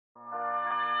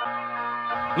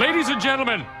Ladies and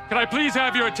gentlemen, can I please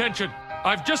have your attention?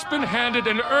 I've just been handed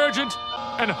an urgent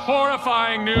and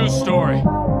horrifying news story.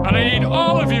 And I need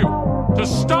all of you to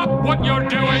stop what you're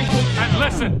doing and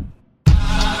listen.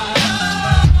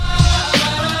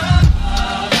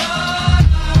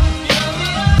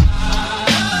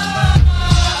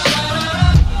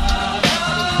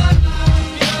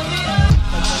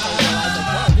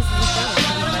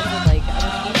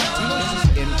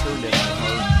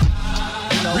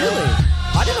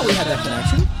 That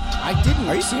connection? I didn't.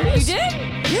 Are you serious? You did?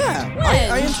 Yeah.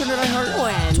 When? I interned at iHeart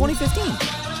When?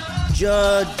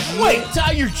 2015. Wait,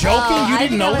 you're joking? You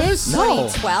didn't know this? No.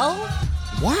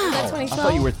 2012? Wow. I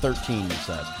thought you were 13, you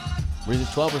said. Were you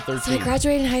 12 or 13? So I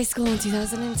graduated high school in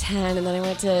 2010, and then I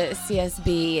went to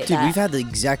CSB. Dude, we've had the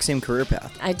exact same career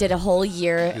path. I did a whole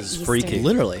year. This is freaky.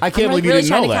 Literally. I can't believe you really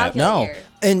didn't know that. No.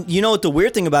 And you know what the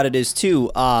weird thing about it is,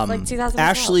 too? like 2012.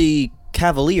 Ashley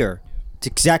Cavalier, it's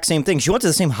the exact same thing. She went to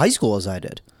the same high school as I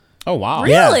did. Oh, wow.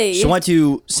 Really? Yeah, she went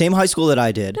to same high school that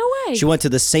I did. No way. She went to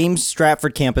the same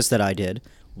Stratford campus that I did,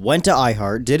 went to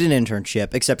iHeart, did an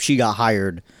internship, except she got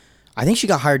hired. I think she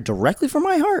got hired directly from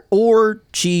iHeart, or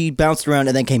she bounced around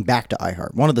and then came back to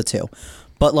iHeart. One of the two.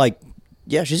 But,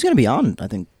 yeah, she's going to be on, I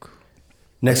think.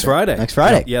 Next Friday. Next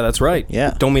Friday. Yeah, that's right.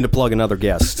 Yeah. Don't mean to plug another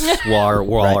guest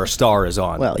while our star is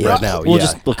on right now.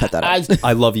 We'll cut that out.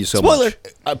 I love you so Spoiler. much.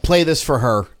 I play this for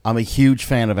her. I'm a huge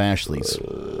fan of Ashley's.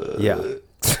 Yeah.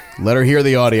 Let her hear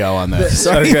the audio on this.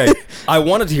 Okay. I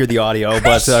wanted to hear the audio,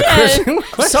 but Christian,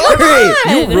 Sorry.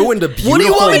 you ruined a beautiful What do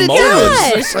you want me to moment.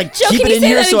 do? Gosh. Like, Joe, keep can it you in say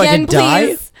here that so I again, can die?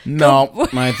 please? No,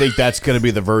 I think that's going to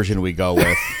be the version we go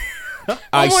with.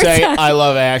 I more say time. I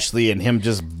love Ashley and him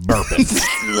just burping.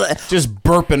 Just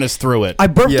burping us through it. I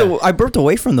burped. Yeah. I burped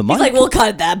away from the mic. He's like, we'll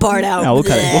cut that part out. No, we'll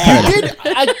cut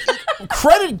it.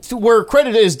 Credit to where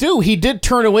credit is due. He did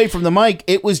turn away from the mic.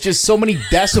 It was just so many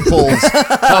decibels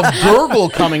of gurgle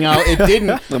coming out. It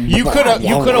didn't. You could have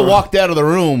walked out of the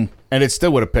room and it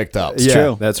still would have picked up. Yeah,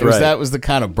 true. that's It was- right. That was the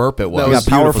kind of burp it was. got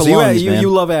powerful So lungs, man. you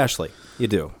love Ashley. You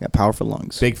do. Got powerful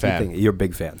lungs. Big fan. You're a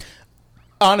big fan.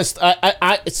 Honest,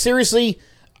 I seriously,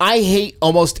 I hate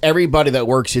almost everybody that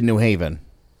works in New Haven.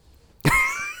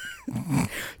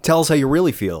 Tell us how you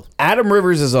really feel. Adam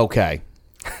Rivers is okay,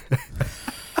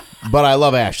 but I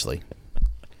love Ashley.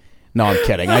 No, I'm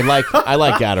kidding. I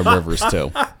like Adam Rivers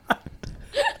too.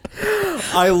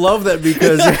 I love that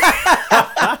because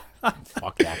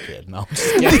Fuck that kid. No, I'm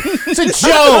just kidding. It's a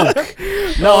joke.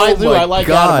 No, I do. I like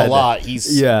Adam a lot.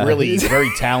 He's really very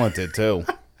talented too.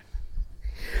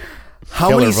 how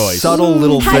Killer many voice. subtle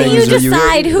little How do things you are you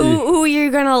decide who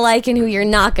you're going to like and who you're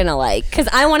not going to like? Because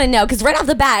I want to know. Because right off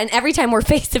the bat, and every time we're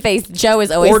face-to-face, Joe is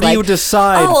always Or do like, you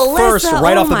decide oh, Alyssa, first,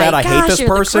 right oh off the my bat, I hate gosh, this you're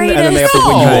the person, and then they have to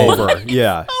greatest. win you No. over?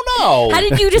 Yeah. Oh no. How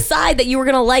did you decide that you were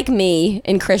going to like me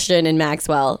and Christian and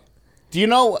Maxwell? Do you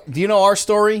know our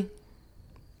story?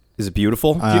 Is it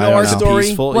beautiful? Do you know our Is it story?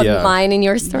 peaceful? What, Yeah. mine and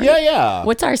your story? Yeah.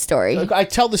 What's our story? I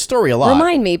tell the story a lot.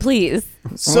 Remind me, please.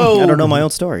 So I don't know my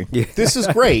own story. This is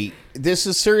great. This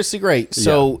is seriously great.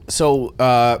 So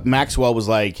Maxwell was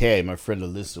like, "Hey, my friend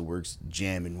Alyssa works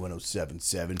jamming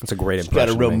 107.7. That's a great She's got a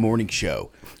impression, real mate. morning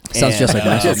show. Sounds just like It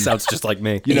Maxwell. sounds just like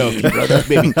me. You know, if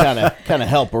you maybe kind of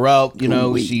help her out. You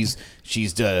know, she's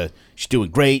doing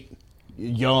great.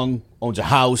 Young, owns a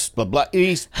house, blah blah.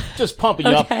 He's just pumping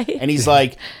you up, Okay. and he's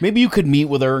like, maybe you could meet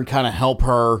with her and kind of help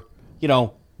her. You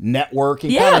know, network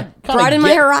and Yeah, kinda broaden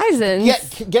my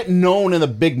horizons. Get known in the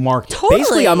big market. Totally.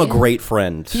 Basically, I'm a great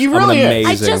friend. You I'm really an is.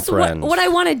 amazing I just friend. what I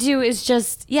want to do is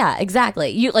just exactly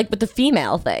you like with the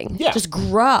female thing. Yeah. Just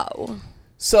grow.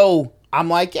 So I'm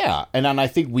like, yeah. And then I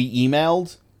think we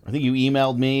emailed. I think you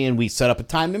emailed me and we set up a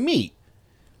time to meet.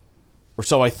 Or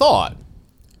so I thought.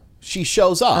 She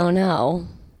shows up. Oh no,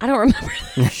 I don't remember.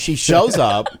 She shows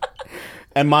up.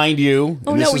 And mind you.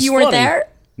 Oh and this no, is you weren't funny. there.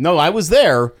 No, I was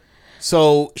there.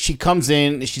 So she comes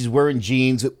in. She's wearing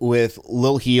jeans with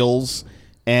little heels.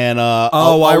 And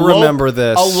I remember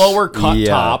this. A lower cut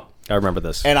top. I remember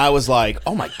this. And I was like,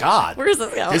 oh my God. Where's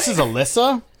this going? This is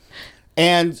Alyssa?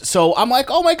 And so I'm like,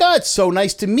 oh my God, so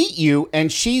nice to meet you.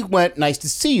 And she went, nice to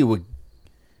see you.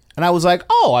 And I was like,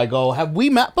 I go, have we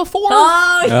met before?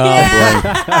 Oh yeah.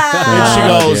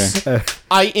 And she goes,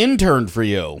 I interned for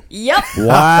you. Yep.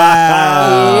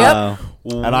 Wow.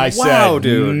 And I Wow, said,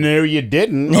 dude. no, you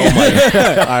didn't.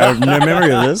 I have no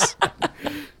memory of this.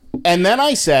 And then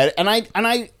I said, and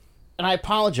I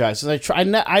apologize.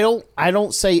 And I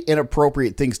don't say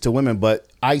inappropriate things to women, but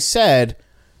I said,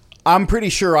 I'm pretty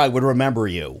sure I would remember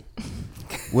you,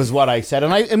 was what I said.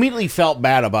 And I immediately felt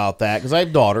bad about that because I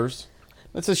have daughters.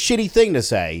 That's a shitty thing to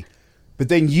say. But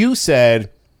then you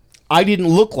said, I didn't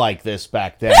look like this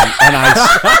back then, and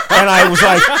I was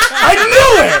like, I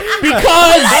knew it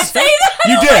because Say that?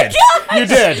 you Oh did. my gosh. You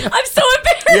did. I'm so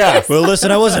embarrassed. Yeah. Well,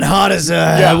 listen, I wasn't hot as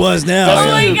I was now. Oh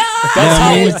my god.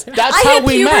 That's I how hit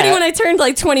we puberty met. when I turned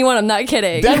like 21. I'm not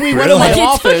kidding. Then we went to my Like, it took,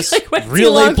 office. like, way too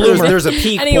Real late long for bloomer. me. There's a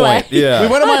peak Anyway. point. Yeah. We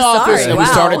went to my I'm office sorry, and we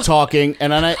wow. started talking,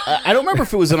 and then I don't remember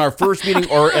if it was in our first meeting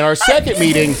or in our second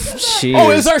meeting.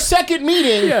 Oh, it was our second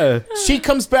meeting. Yeah. She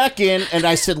comes back in, and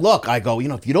I said, "Look, I go,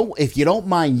 if you don't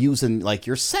mind using like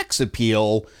your sex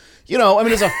appeal, I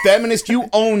mean, as a feminist, you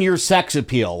own your sex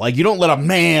appeal. Like, you don't let a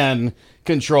man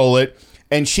control it."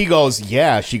 And she goes,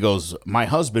 "Yeah." She goes, "My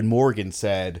husband Morgan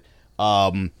said,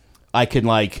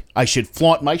 I should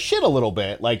flaunt my shit a little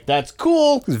bit. Like, that's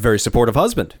cool." He's a very supportive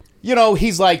husband.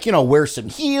 He's like, wear some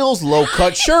heels, low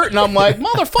cut shirt. And I'm like,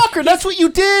 motherfucker, that's what you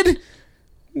did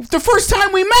the first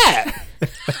time we met.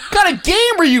 What kind of game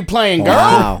were you playing, girl?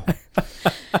 Wow.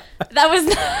 That was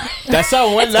That's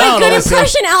how it went my down. good Alyssa.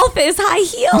 impression outfit is high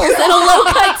heels and a low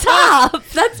cut top.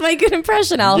 That's my good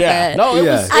impression outfit. Yeah, no, it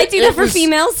Yeah. was. I do it that for was-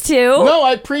 females too. No,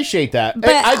 I appreciate that. But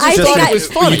I I just think thought I- it was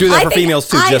funny. You do that I for think females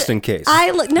too, just in case.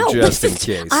 No, Just in listen,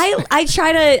 case. I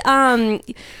try to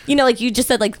like you just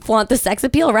said, like flaunt the sex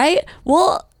appeal, right?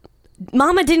 Well,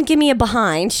 Mama didn't give me a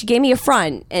behind; she gave me a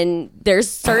front, and there's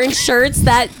certain shirts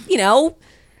that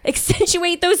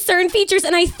accentuate those certain features,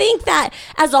 and I think that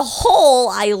as a whole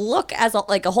I look as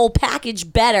a whole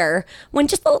package better when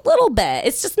just a little bit.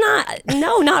 It's just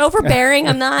not overbearing.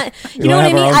 I'm not you know what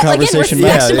I wanna mean? have our own Again, conversation?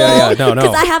 respectable No.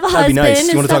 because I have a That'd husband be nice. and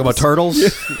You want to talk stuff. about turtles?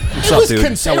 It was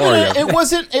considerate.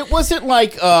 It wasn't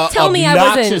like Tell me I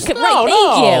obnoxious. wasn't. No, Right,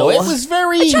 thank no. you. It was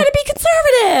very. I try to be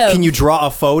conservative. Can you draw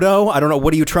a photo? I don't know.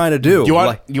 What are you trying to do? You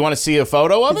want to see a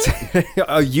photo of it?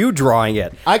 Are you drawing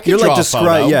it? I could You're draw like a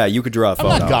photo. Yeah, you could draw a photo.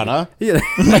 I'm not gonna. Yeah.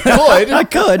 I could. I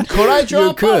could. Could I draw You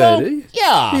a photo? could.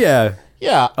 Yeah. Yeah.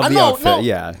 Yeah. Of the No, outfit. no.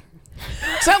 Yeah.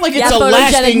 It's not like Yeah, it's a photogenic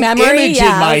lasting memory. image Yeah,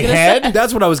 in I my was gonna head.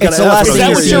 That's what I was going It's to the ask. last that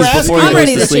thing what you you're use asking? before you I'm go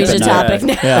ready to sleep change the at night. topic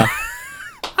now. Yeah.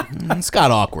 It's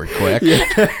got awkward quick.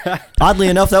 Oddly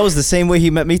enough, that was the same way he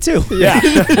met me too. Yeah.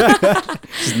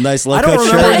 Just a nice low I don't cut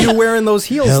remember shirt. you wearing those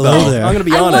heels, Hello though. there. I'm going to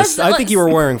be I honest. was- I think you were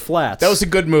wearing flats. That was a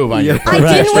good move on your part.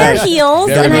 I didn't wear right. heels,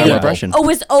 Very and good I impression.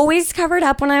 was always covered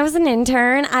up when I was an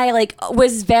intern. I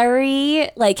was very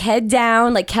head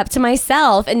down, kept to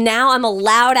myself, and now I'm a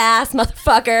loud ass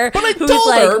motherfucker But I who's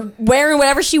told her. wearing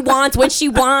whatever she wants when she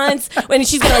wants, when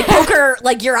she's gonna poke her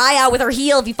your eye out with her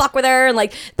heel if you fuck with her, and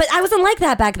but I wasn't like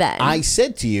that back then. I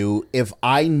said to you, if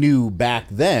I knew back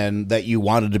then that you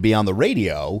wanted to be on the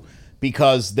radio,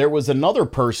 because there was another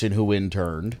person who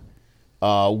interned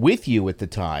with you at the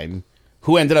time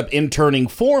who ended up interning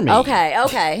for me.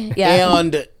 Okay, yeah.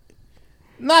 And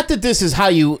not that this is how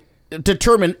you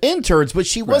determine interns, but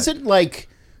she wasn't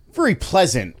very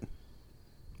pleasant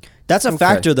That's a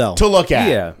factor, though. to look at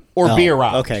Yeah. or be Oh,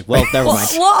 around. Okay, well, never mind.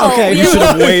 Whoa, Okay, you You should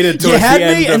have waited You towards had the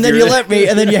end me, of and then your- you let me,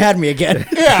 and then you had me again.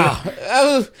 Yeah.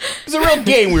 It was a real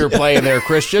game we were playing there,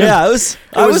 Christian. Yeah, I was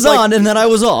was like- on, and then I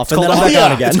was off, and Called then I'm back yeah.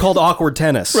 on again. It's called awkward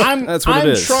tennis. That's what I'm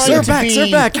it is. trying Sir to back, be, sir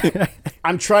back.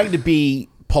 I'm trying to be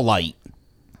polite,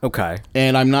 Okay.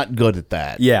 and I'm not good at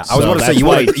that. Yeah, I was going to say that's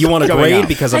you want a coming grade out.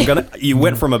 because you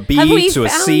went from a B Have we to a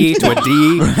found- C to a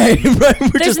D. We're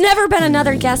There's never been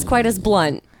another guest quite as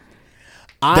blunt.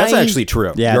 That's actually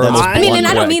true. Yeah, You're that's- almost I mean, and I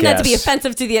don't blunt mean that to be guess.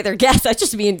 offensive to the other guests. I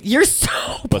just mean you're so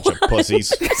bunch of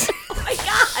pussies. Oh my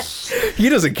god. He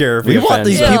doesn't care if We he want offends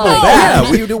these them. people No.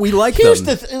 back. Yeah, we like Here's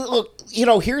them. the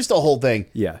look. Here's the whole thing.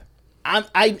 Yeah.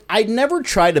 I never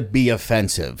try to be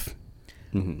offensive.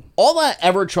 All I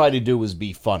ever try to do is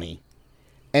be funny,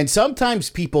 and sometimes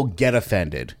people get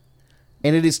offended,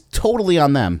 and it is totally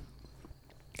on them.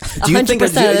 Do you think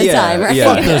 100% of the time, right?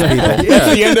 Yeah.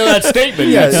 That's the end of that statement.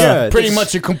 Yeah, That's yeah. pretty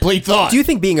much a complete thought. Do you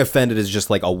think being offended is just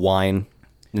like a whine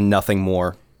and nothing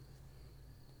more?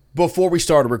 Before we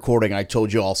started recording, I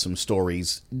told you all some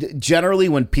stories. Generally,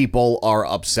 when people are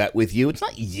upset with you, it's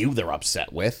not you they're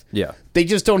upset with. Yeah. They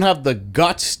just don't have the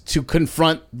guts to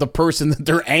confront the person that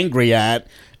they're angry at.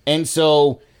 And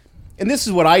so, and this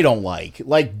is what I don't like.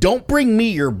 Don't bring me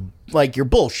your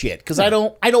bullshit, because I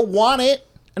don't want it.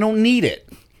 I don't need it.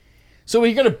 So when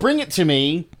you're going to bring it to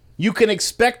me, you can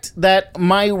expect that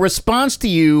my response to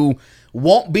you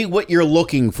won't be what you're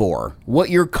looking for. What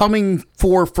you're coming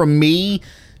for from me,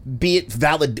 be it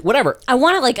valid, whatever. I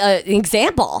want an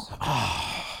example.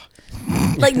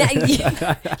 Now,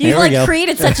 you we go.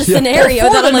 created such a scenario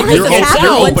that I'm like, this You're has happened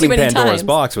opening one too opening many Pandora's times.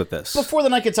 box with this. Before the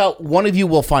night gets out, one of you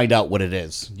will find out what it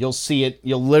is. You'll see it.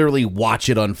 You'll literally watch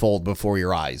it unfold before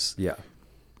your eyes. Yeah.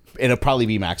 It'll probably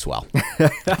be Maxwell.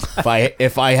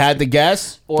 if I had to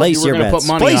guess, or Place if you were your going to bets.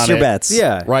 put money Place on your it, bets.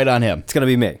 Yeah. right on him. It's going to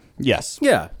be me. Yes.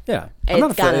 Yeah. I'm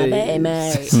not It's gonna afraid. be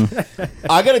me.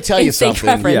 I got to tell you Instinct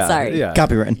something. reference, sorry. Yeah.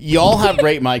 Copyright. Y'all have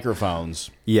great microphones.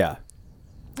 Yeah.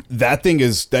 That thing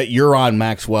is that you're on,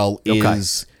 Maxwell,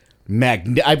 is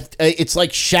it's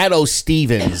like Shadow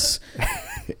Stevens.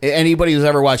 Anybody who's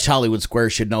ever watched Hollywood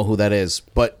Squares should know who that is.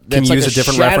 But Can that's you like use a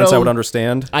different reference I would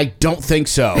understand? I don't think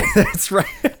so. That's right.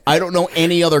 I don't know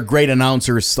any other great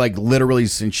announcers, like literally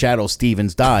since Shadow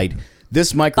Stevens died.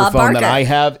 This microphone that Barker. I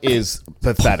have is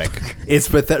pathetic. It's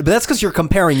pathetic. But that's because you're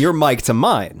comparing your mic to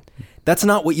mine. That's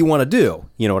not what you want to do.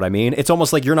 You know what I mean? It's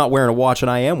almost like you're not wearing a watch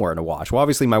and I am wearing a watch. Well,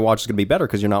 obviously my watch is going to be better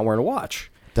because you're not wearing a watch.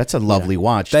 That's a lovely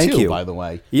watch, Thank too, you. by the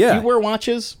way. Yeah. Do you wear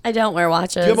watches? I don't wear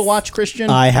watches. Do you have a watch, Christian?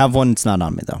 I have one. It's not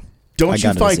on me though. Don't I you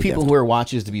got it find as a people gift. who wear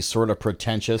watches to be sort of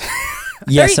pretentious?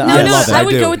 Yes, No, I no, love it. I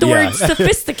would do. go with the Yeah. word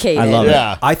sophisticated. I love it.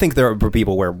 Yeah. I think there are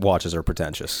people where watches are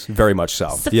pretentious. Very much so.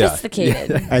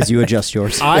 Sophisticated. As you adjust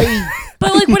yours.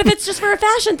 But like, what if it's just for a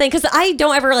fashion thing? Because I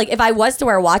don't ever like. If I was to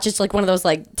wear a watch, it's like one of those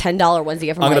like $10 ones you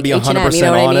get from I'm like gonna be H&M. 100% You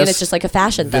know what I mean? honest. It's just like a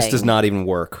fashion This thing. does not even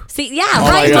work. See, yeah,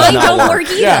 right. yeah. Mine Does don't not work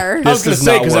either. I was This going to does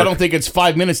say, not because I work. don't think it's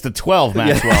 5 minutes to 12,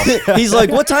 Maxwell. He's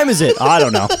like, what time is it? I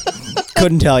don't know.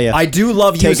 Couldn't tell you. I do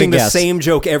love Take a using the guess. same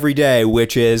joke every day,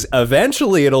 which is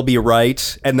eventually it'll be right,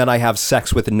 and then I have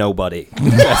sex with nobody.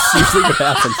 That's usually what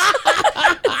happens.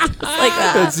 Like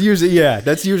that.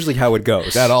 That's usually how it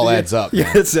goes. That all adds up.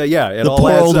 Yeah, it the all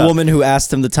poor adds old up. woman who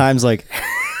asked him the times, like,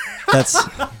 that's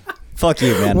fuck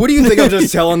you, man. What do you think? I'm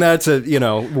just telling that to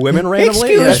women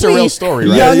randomly? Excuse That's a me, real story,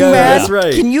 right? young Yeah, man. that's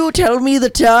right. Can you tell me the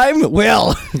time?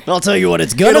 Well, I'll tell you what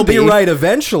it's gonna It'll be right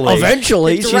eventually.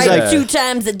 Eventually, It's she's right like, 2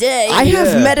 times a day. I have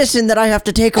Yeah. medicine that I have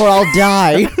to take or I'll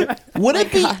die. Would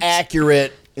it be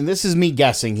accurate, and this is me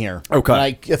guessing here. Okay.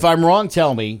 Like, if I'm wrong,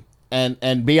 tell me,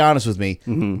 and be honest with me.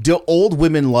 Do old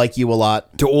women like you a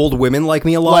lot? Do old women like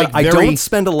me a lot? Like I very- don't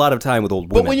spend a lot of time with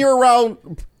old women. But when you're around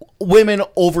women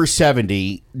over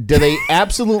 70, do they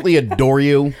absolutely adore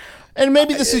you? And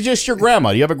maybe this is just your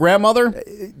grandma. Do you have a grandmother?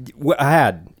 I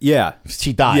had, yeah.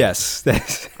 She died. Yes.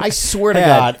 I swear to Yeah,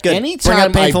 God, good. Bring anytime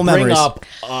up painful I bring memories. up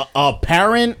a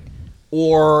parent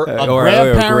or a Or a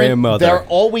grandparent, grandmother. they're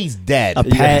always dead. A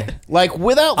pet. Like,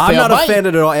 without I'm fail, not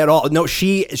offended at all. No,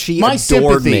 she My adored me.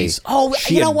 sympathies. Oh,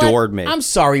 she you know adored what? me. I'm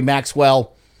sorry,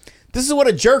 Maxwell. This is what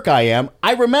a jerk I am.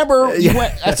 I remember you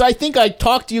went. So I think I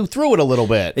talked you through it a little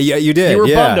bit. Yeah, you did. You were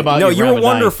yeah. bummed about. No, your you were grandma dying.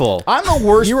 wonderful. I'm the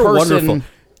worst You were person. wonderful.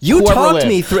 You who ever talked lived.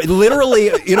 me through.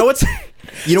 Literally, you know what's.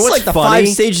 You know It's what's like the funny?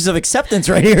 5 stages of acceptance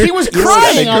right here. He was It's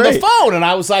crying kinda on the great. phone, and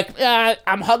I was like,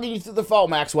 "I'm hugging you through the phone,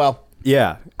 Maxwell."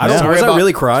 Yeah, I don't. Sorry Was I about-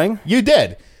 really crying? You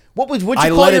did. What'd you I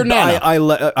call let your it.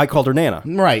 nana? I called her Nana.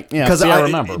 Right. Yeah. Because See, I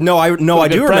remember. I What a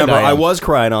do good friend remember. I am. was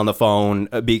crying on the phone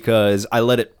because I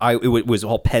let it. It was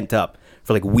all pent up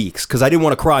for like weeks because I didn't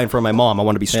want to cry in front of my mom. I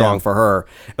want to be strong for her.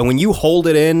 And when you hold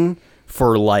it in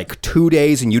for like 2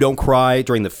 days and you don't cry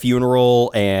during the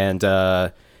funeral and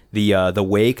the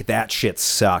wake, that shit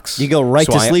sucks. You go right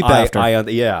to sleep after.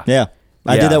 Yeah. Yeah.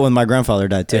 I Yeah. did that when my grandfather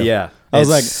died too. Yeah. I was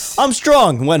It's- like, I'm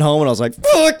strong. Went home and I was like,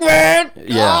 fuck, man.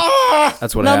 Yeah. Ah!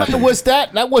 That's what Now, happened.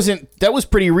 That was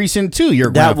pretty recent too.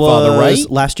 Your That grandfather, was right?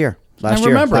 last year. Last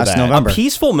remember year. Last that. November.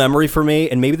 Peaceful memory for me,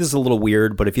 and maybe this is a little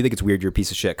weird, but if you think it's weird, you're a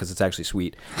piece of shit because it's actually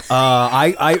sweet.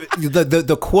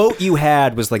 The quote you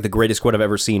had was like the greatest quote I've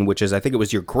ever seen, which is I think it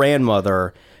was your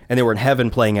grandmother, and they were in heaven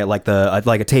playing at like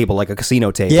a table, like a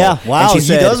casino table. Yeah, wow, And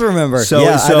she he does remember. So,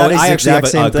 Yeah, so that is I the actually have exact a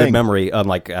same good thing. memory.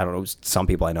 Unlike I don't know some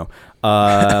people I know,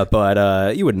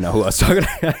 but you wouldn't know who I was talking.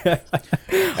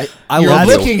 I You're love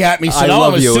you. looking at me, so I now I'm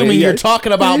love you. assuming Yeah. you're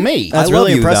talking about me. That's I love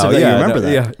really you, impressive though. that you Yeah, remember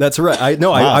that. Yeah, that's right.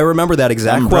 Wow. I remember that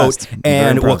exact I'm quote. impressed. I'm very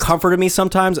And what impressed. comforted me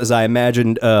sometimes is I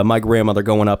imagined my grandmother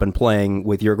going up and playing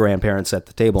with your grandparents at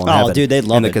the table in Oh, heaven, dude, they'd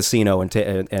love in the it. casino. And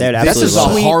They'd This absolutely is a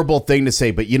love it. horrible thing to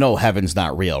say, but you know heaven's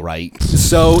not real, right?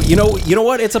 So you know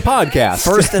what? It's a podcast.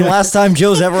 First and last time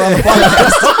Joe's ever on the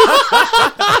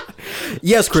podcast.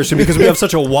 Yes, Christian, because we have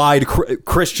such a wide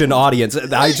Christian audience.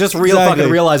 I just Exactly. fucking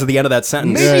realized at the end of that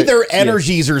sentence. Maybe their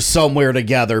energies are somewhere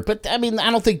together, but I mean, I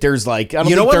don't think there's like. I don't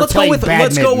You know think what? they're Let's go playing with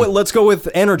badminton. let's go with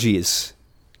energies.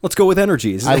 Let's go with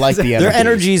energies. I like the Their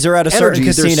energies are at a certain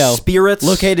Energies, they're casino. spirits.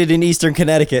 Located in Eastern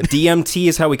Connecticut. DMT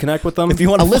is how we connect with them. If you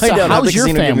want to find Alyssa, out how the how's your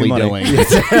casino give me family money.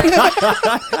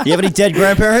 doing? You have any dead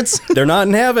grandparents? They're not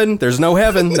in heaven. There's no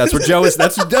heaven. That's what Joe is.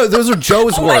 Those are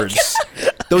Joe's words.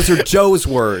 Those are Joe's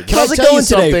words. How's I it tell you going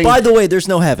today? something? By the way, there's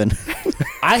no heaven.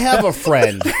 I have a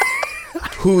friend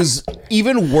who's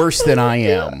even worse than I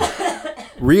am.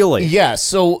 Really? Yeah.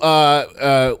 So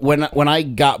when I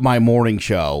got my morning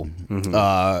show,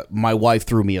 my wife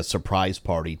threw me a surprise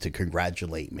party to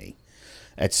congratulate me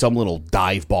at some little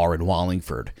dive bar in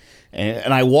Wallingford,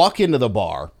 and I walk into the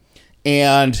bar,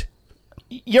 and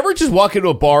You ever just walk into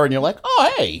a bar and you're like,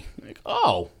 oh, hey. Like,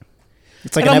 oh.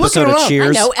 It's like And an I'm episode looking of around.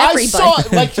 Cheers. I know I everybody. saw,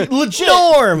 like, legit.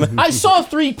 Norm. I saw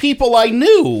 3 people I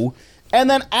knew. And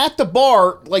then at the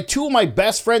bar, like 2 of my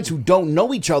best friends who don't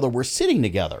know each other were sitting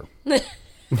together.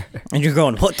 And you're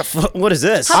going, what the fuck? What is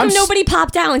this? How come I'm nobody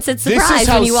popped out and said This surprise is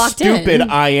how when you walked stupid in?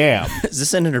 I am. Is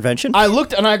this an intervention? I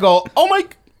looked and I go, oh my,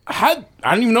 I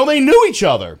didn't even know they knew each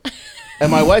other.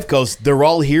 And my wife goes, they're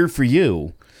all here for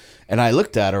you. And I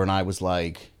looked at her and I was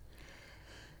like,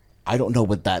 I don't know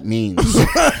what that means.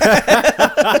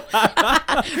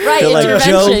 Right, They're like, intervention,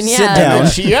 Joe, yeah. sit down.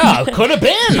 And yeah, could have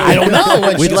been. I don't know.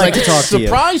 And We'd she was like to talk to you.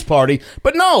 surprise party.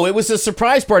 But no, it was a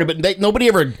surprise party. But nobody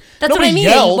ever. That's nobody what I mean.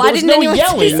 Yelled. Why There was didn't no anyone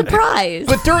yelling. say surprise?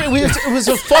 But it was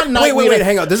a fun night. Wait,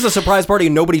 hang on. This is a surprise party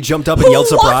and nobody jumped up and yelled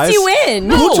Who walked surprise? you in?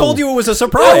 No. Who told you it was a I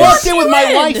surprise? walked in with my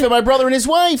in? wife and my brother and his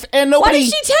wife, and Why nobody.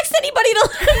 did she text anybody to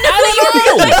let them know I that you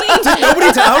don't were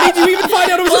know. coming? How did you even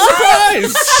find out it was a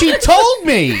surprise? She told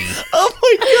me. Oh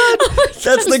my god,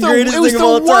 that's the greatest It was thing the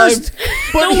of all worst. time.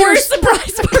 But The here's worst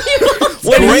surprise party.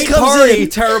 When he Great comes party, in,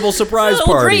 terrible surprise Oh,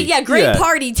 party. great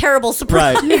party, terrible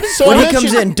surprise. right? So when I he comes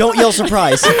mentioned- in, don't yell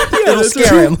surprise. It'll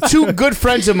scare him. 2 good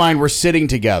friends of mine were sitting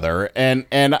together, and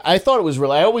I thought it was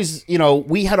really. I always,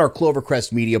 we had our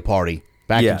Clovercrest media party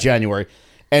back Yeah. in January,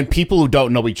 and people who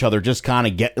don't know each other just kind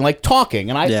of get like talking,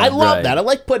 and I Yeah, love right. that. I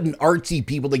like putting artsy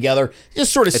people together,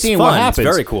 just sort of It's seeing fun. what happens.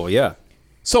 It's very cool, yeah.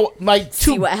 So my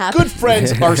See 2 what happens. good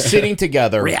friends are sitting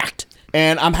together. React.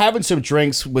 And I'm having some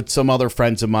drinks with some other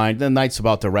friends of mine. The night's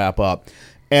about to wrap up.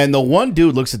 And the one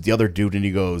dude looks at the other dude and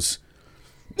he goes,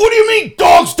 "What do you mean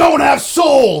dogs don't have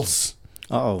souls?"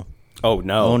 Oh, Oh,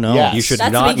 no. Oh, no. Yes. You should That's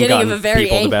the not have beginning of gotten a very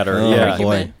people the angry better. Oh, yeah.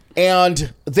 boy.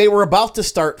 And they were about to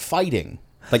start fighting.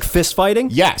 Like fist fighting?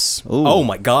 Yes. Oh,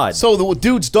 my God. So the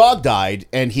dude's dog died,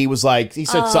 and he was like, he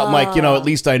said something like, at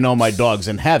least I know my dog's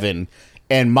in heaven.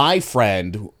 And my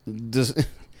friend,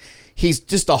 he's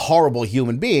just a horrible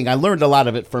human being. I learned a lot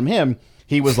of it from him.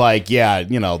 He was like, yeah,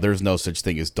 there's no such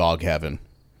thing as dog heaven.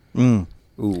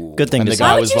 good thing And to the say. guy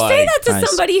Why would was you say like- that to Nice.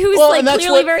 somebody who's Well, like and that's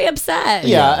clearly what- very upset?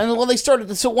 Yeah, and well, they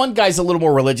started. So one guy's a little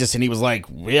more religious, and he was like,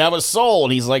 "We have a soul,"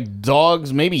 and he's like,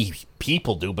 "Dogs, maybe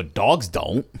people do, but dogs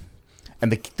don't."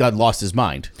 And the guy lost his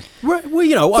mind. Well,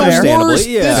 The understandably, worst-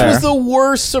 yeah. This was the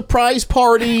worst surprise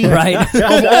party Right.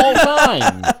 of all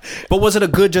time. But was it a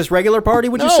good, just regular party,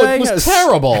 would you No, say? it was Yes.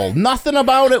 terrible. Nothing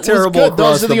about it Terrible was good. Those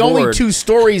across are the the only board. 2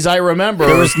 stories I remember.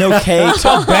 There was no cake.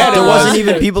 how bad it There was. wasn't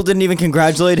even people didn't even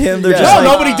congratulate him. They're No, just like,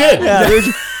 nobody did. Yeah, they're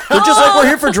just like we're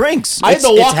here for drinks. I had to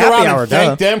It's walk happy around hour, and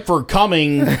thank duh. them for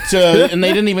coming to, and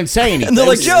they didn't even say anything. And they're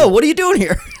like, Joe, what are you doing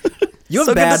here? You have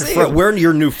So good to bad see friends. you. We're in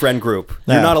your new friend group.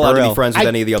 You're Yeah, not allowed for to be real. friends with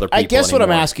any of the other people I guess what I'm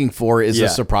anymore. asking for is Yeah. a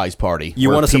surprise party. You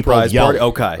where want a people surprise yell, party?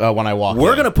 Okay. When I walk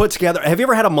We're in. going to put together. Have you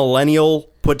ever had a millennial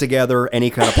put together any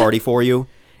kind of party for you?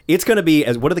 It's going to be,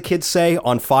 as what do the kids say?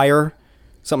 On fire?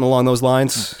 Something along those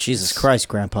lines? Jesus Christ,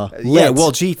 Grandpa. Yeah, Lit.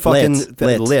 well, gee, fucking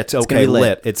Lit. lit. It's gonna Okay, be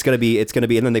lit. It's gonna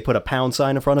be, and then they put a pound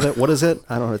sign in front of it. What is it?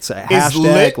 I don't know. It's a Is hashtag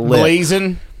lit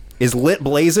blazing? Is lit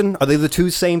blazing? Are they the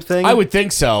two same thing? I would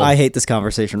think so. I hate this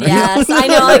conversation right Yes, now. I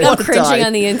know. Like, I'm wanna cringing die.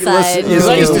 on the inside. Listen, Because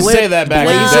I used to lit say that back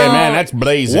in the blazing. day, man. That's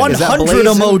blazing. 100 blazing?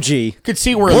 emoji. Could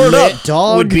see where Word lit up,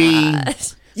 dog. would be.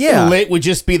 Yeah. Lit would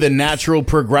just be the natural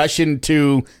progression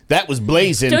to that was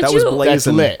blazing. Don't That you- was that's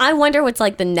blazing. lit. I wonder what's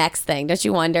like the next thing. Don't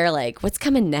you wonder like what's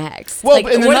coming next? Well,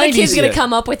 like, in the what are the 90s, kids going yeah. to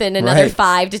come up with in another Right.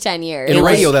 5 to 10 years? in It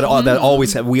was- radio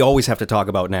that we always have to talk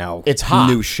about now. It's hot.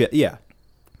 New shit. Yeah.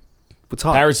 What's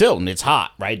hot? Paris Hilton, it's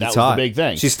hot, right? That It's was hot. the big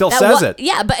thing. She still That says wa- it.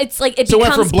 Yeah, but it's like it so it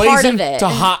went becomes from part blazing of it. to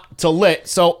hot to lit.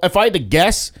 So if I had to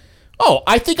guess,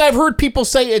 I think I've heard people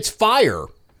say it's fire.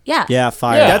 Yeah. Yeah,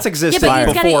 fire. Yeah. That's Yeah, existed but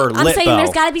it's before gotta, I'm lit saying though. there's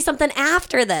got to be something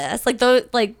after this. Like those,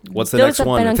 like What's the those next have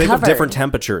one? been Think of uncovered. different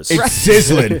temperatures. It's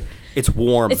sizzling. It's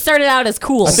warm. It started out as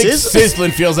cool, I think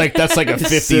sizzling feels like that's like a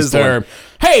 50s Sizzling. term.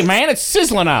 Hey, man, it's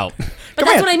sizzling out. but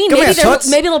that's here. what I mean. Come Maybe here, toots.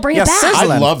 maybe they'll bring Yeah, it back. sizzle. I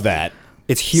Sizzling. love that.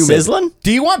 It's humid. Sizzling?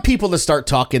 Do you want people to start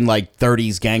talking like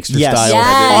 30s gangster Yes. style? Yes.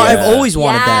 Oh, Yeah. I've always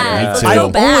wanted that. Yes. Me too.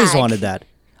 I've Back. always wanted that.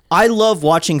 I love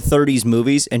watching 30s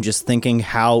movies and just thinking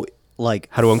how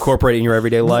How to incorporate it in your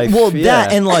everyday life. well Yeah.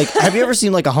 that and like have you ever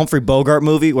seen like a Humphrey Bogart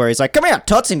movie where he's like come here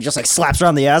toots and he just like slaps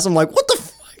around the ass? I'm like what the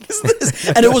fuck is this?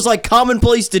 And it was like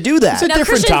commonplace to do that. a Now,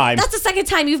 different Christian, time. That's the second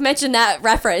time you've mentioned that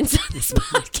reference on this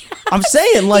podcast. I'm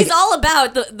saying like He's all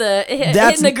about the That's-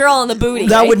 hitting the girl on the booty.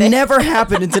 that I would think. never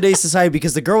happen in today's society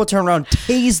because the girl would turn around,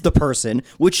 tase the person,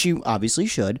 which she obviously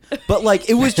should. But like,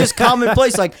 it was just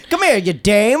commonplace. Like, come here, you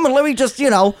dame, and let me just, I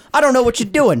don't know what you're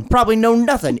doing. Probably know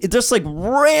nothing. It's just like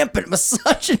rampant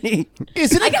misogyny.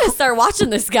 Isn't I it, gotta start watching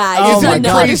this guy. Oh just my to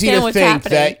God. crazy understand to what's think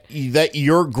happening. that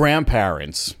your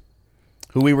grandparents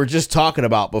who we were just talking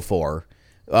about before,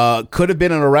 could have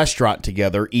been in a restaurant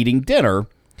together eating dinner,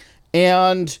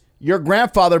 and your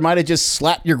grandfather might have just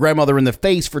slapped your grandmother in the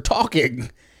face for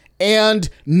talking, and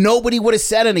nobody would have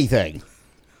said anything.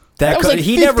 That was like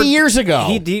 50 years ago.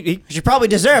 She probably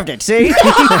deserved it, see?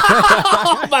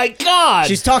 Oh, my God.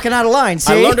 She's talking out of line,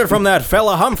 see? I learned it from that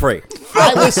fella Humphrey.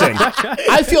 Listen,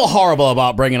 I feel horrible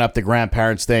about bringing up the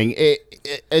grandparents thing.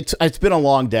 It's been a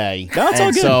long day. No, it's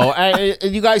all good. So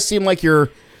you guys seem like you're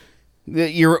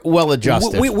well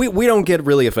adjusted. We don't get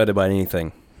really offended by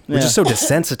anything. We're just so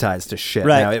desensitized to shit.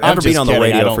 Right. Now, I've I'm never been just on the kidding. I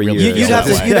radio don't for really years.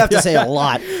 You'd have to say a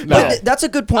lot. But that's a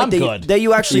good point that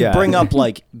you actually bring up,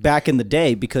 like, back in the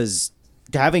day, because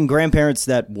having grandparents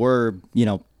that were,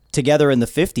 together in the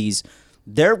 50s,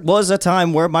 there was a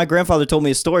time where my grandfather told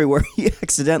me a story where he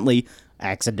accidentally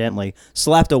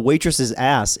slapped a waitress's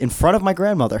ass in front of my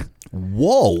grandmother.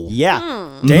 Whoa.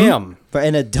 Yeah. Damn. But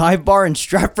in a dive bar in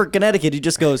Stratford, Connecticut, he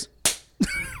just goes...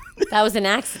 That was an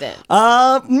accident.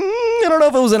 I don't know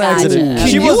if it was an accident.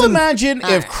 Can you imagine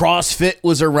if CrossFit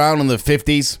was around in the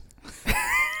 50s? I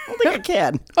don't think I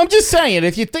can. I'm just saying,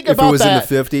 if you think If about it was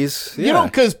that, in the 50s. you know,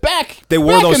 because they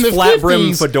wore those in the flat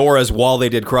brim 50s, fedoras while they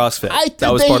did CrossFit.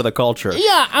 That was part of the culture.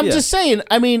 Yeah, I'm just saying.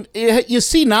 I mean, you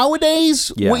see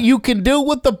nowadays what you can do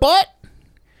with the butt?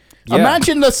 Yeah.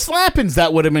 Imagine the slappings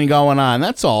that would have been going on.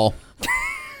 That's all.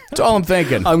 That's all I'm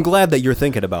thinking. I'm glad that you're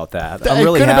thinking about that. It I'm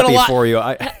really could've been happy a lot- for you.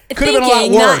 Could have been a lot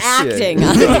Thinking, worse. not acting.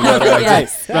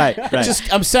 Yes.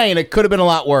 Right. I'm saying it could have been a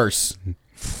lot worse.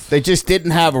 They just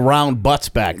didn't have round butts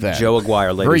back then. Joe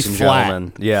Aguiar, ladies and flat.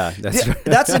 gentlemen. Yeah, that's right.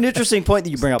 That's an interesting point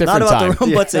that you bring up. Different Not about time. the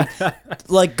room butts.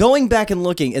 Like, going back and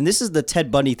looking, and this is the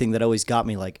Ted Bundy thing that always got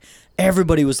me. Like,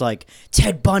 everybody was like,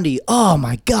 Ted Bundy, oh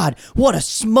my God, what a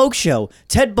smoke show.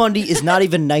 Ted Bundy is not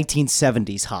even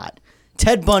 1970s hot.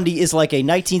 Ted Bundy is like a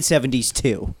 1970s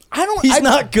too. He's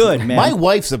not good, man. My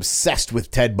wife's obsessed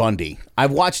with Ted Bundy. I've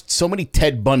watched so many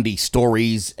Ted Bundy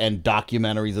stories and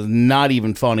documentaries. It's not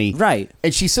even funny. Right.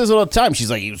 And she says it all the time. She's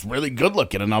like, he was really good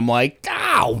looking. And I'm like,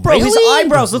 ow, Bro, really? his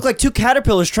eyebrows look like two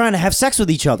caterpillars trying to have sex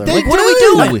with each other. They Like, what are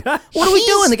do. we doing? What are we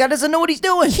doing? The guy doesn't know what he's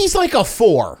doing. He's like a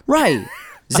 4. Right.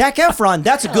 Zac Efron,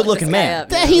 that's a good-looking man.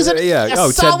 He's a Ted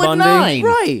solid Bundy. 9.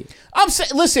 Right. I'm saying,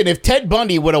 listen, if Ted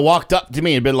Bundy would have walked up to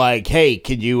me and been like, "Hey,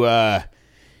 can you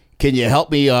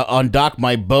help me undock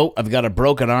my boat? I've got a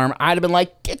broken arm." I'd have been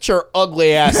like, "Get your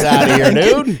ugly ass out of here,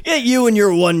 dude! Get you and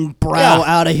your one brow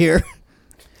out of here."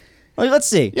 Like, let's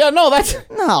see. Yeah, no, that's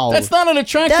not an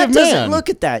attractive That man. doesn't look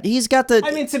at that. He's got the.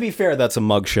 I mean, to be fair, that's a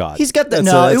mugshot. He's got the.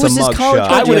 That's It was his college.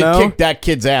 I would have you know? kicked that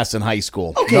kid's ass in high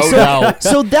school. Okay, no doubt.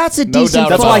 So that's a No decent. doubt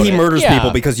That's about why he it. murders Yeah.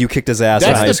 people, because you kicked his ass in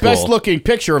That's high the school. best looking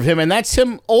picture of him, and that's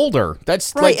him older.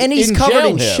 That's Right, like and he's in covered jail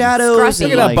in him. shadows. Scruffy.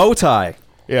 And Look at that like, bow tie.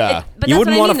 Yeah, But You that's wouldn't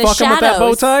what I want mean, to the fuck him with that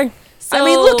bow shadows. tie? So, I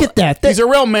mean, look at that. he's a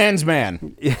real man's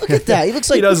man. Look at that. He looks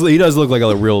like. He does look like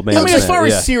a real man. I mean, as far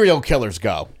yeah. as serial killers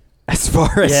go, As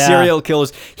far as Yeah. serial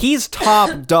killers, he's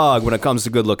top dog when it comes to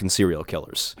good-looking serial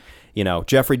killers. You know,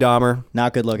 Jeffrey Dahmer,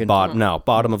 Not good looking.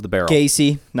 bottom of the barrel.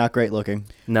 Gacy, not great looking.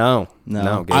 No.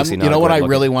 Gacy, you not know what I good-looking.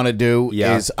 really want to do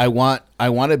Yeah. is I want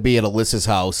to be at Alyssa's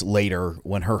house later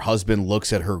when her husband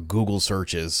looks at her Google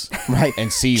searches Right.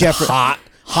 and sees Jeffrey-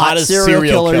 hottest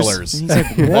serial killers. He's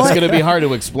like, That's what? going to be hard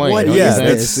to explain. What don't is you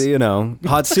Yeah, think? it's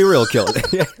hot serial killer.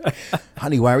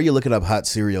 Honey, why are you looking up hot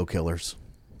serial killers?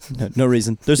 No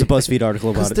reason. There's a BuzzFeed article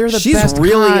about it. They're the She's best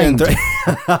really kind.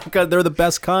 God, they're the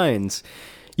best kinds.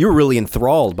 You were really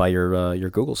enthralled by your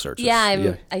Google searches.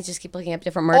 Yeah, I just keep looking up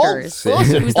different murders.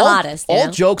 Listen, Who's the hottest? you All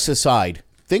know? jokes aside,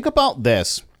 think about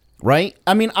this, right?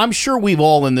 I mean, I'm sure we've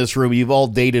all in this room, you've all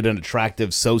dated an attractive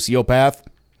sociopath.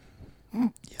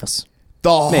 Yes.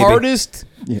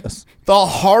 The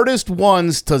hardest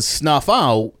ones to snuff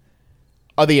out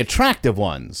are the attractive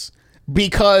ones,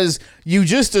 because you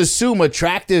just assume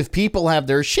attractive people have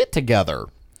their shit together,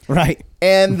 Right.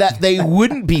 and that they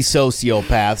wouldn't be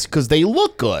sociopaths because they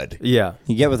look good. Yeah.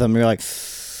 You get with them, you're like,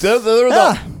 They're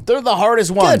the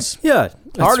hardest ones. Yeah.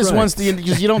 that's Hardest right. ones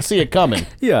because you don't see it coming.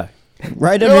 Yeah.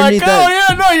 right You're like, underneath oh that.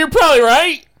 yeah, no, you're probably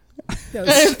right.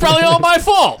 It's probably all my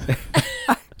fault.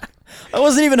 I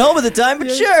wasn't even home at the time,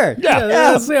 but sure.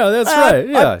 That's right.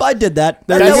 Yeah. I did that.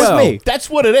 There that you was go. me. That's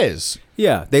what it is.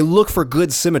 Yeah, they look for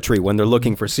good symmetry when they're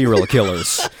looking for serial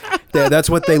killers. That's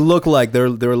what they look like. They're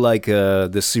like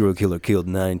this serial killer killed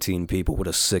 19 people. What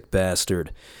a sick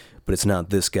bastard. But it's not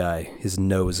this guy. His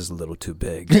nose is a little too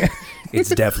big. It's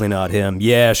definitely not him.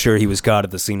 Yeah, sure, he was caught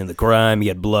at the scene of the crime. He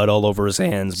had blood all over his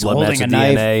hands, blood holding matched a with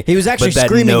knife. DNA. He was actually But that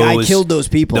screaming, "I killed those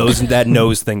people." That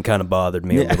nose thing kind of bothered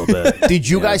me a little bit. Did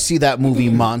you guys see that movie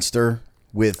Monster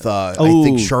with I Ooh,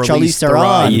 think Charlize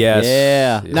Theron?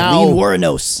 Yes. Yeah. Now- Lean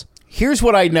Waranos. Here's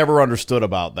what I never understood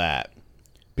about that.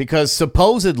 Because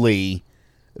supposedly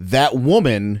that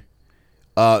woman,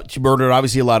 she murdered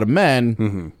obviously a lot of men.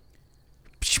 Mm-hmm.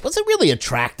 She wasn't really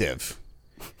attractive.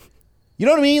 You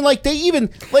know what I mean? Like they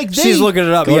even like they, She's looking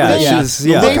it up. Go to Yeah, the- yeah. she's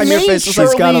yeah. They on your made face. She's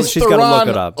gotta Charlize look Theron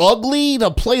it up. ugly to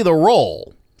play the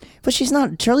role. But she's not.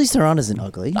 Charlize Theron isn't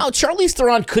ugly. No, Charlize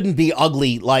Theron couldn't be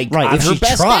ugly like Right, on if her she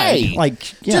best tried, day.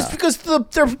 like, yeah. Just because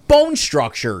their bone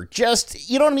structure, just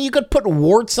you know what I mean. You could put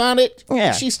warts on it.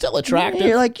 Yeah. She's still attractive.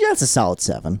 You're like, yeah, that's a solid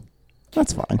 7.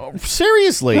 That's fine.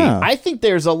 Seriously, Yeah. I think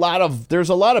there's a lot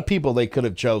of people they could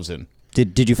have chosen.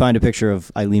 Did you find a picture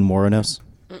of Eileen Moranos?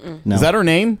 No. Is that her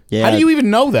name? Yeah. How do you even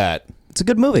know that? It's a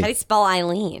good movie. How do you spell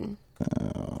Eileen?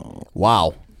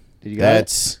 Wow. Did you get it?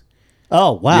 That's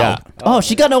Oh wow! Yeah. Oh,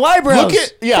 she got no eyebrows. Look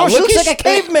at- yeah, Oh, she look looks at like a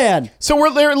caveman. so we're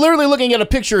literally looking at a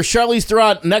picture of Charlize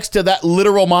Theron next to that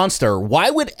literal monster. Why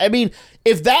would I mean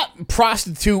if that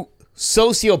prostitute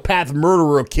sociopath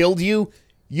murderer killed you,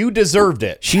 you deserved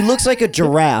it. She looks like a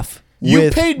giraffe. You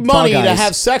with paid money bug to eyes.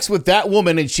 have sex with that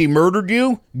woman and she murdered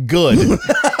you? Good.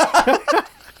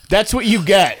 That's what you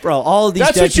get. Bro, all of these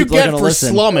That's dead what you people are get gonna for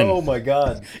listen. slumming. Oh my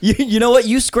god. You know what?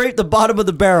 You scraped the bottom of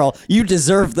the barrel. You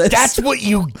deserve this. That's what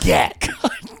you get.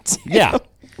 Yeah.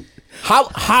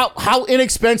 How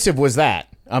inexpensive was that?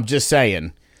 I'm just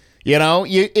saying. You know,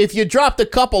 if you dropped a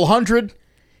couple hundred,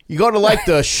 you go to like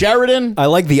the Sheridan. I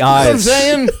like the You know what I'm eyes.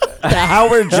 saying? the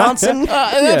Howard Johnson.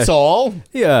 That's all.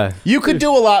 Yeah. You could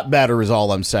do a lot better, is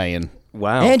all I'm saying.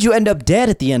 Wow. And you end up dead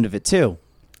at the end of it too.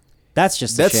 That's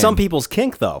just a That's shame. some people's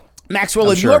kink, though. Maxwell, I'm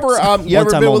have sure. you ever One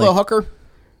time been with only. a hooker?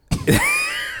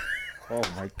 Oh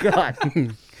my god!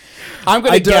 I'm going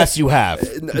to I don't- guess you have.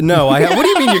 No, I have. What do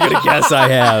you mean you're going to guess I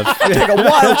have? Take a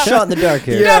wild shot in the dark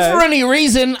here. Not for any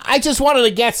reason. I just wanted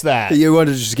to guess that. You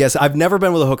wanted to just guess. I've never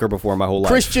been with a hooker before in my whole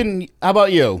life. Christian, how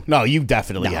about you? No, you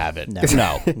definitely haven't. never.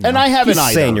 No. And I haven't He's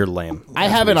either. saying you're lame. I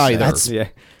haven't either. Yeah.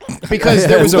 Because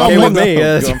there was It's no okay with money. me.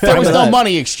 There was no that.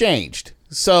 money exchanged.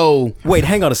 So Wait,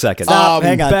 hang on a second. Stop,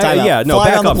 hang on, time out. yeah, no,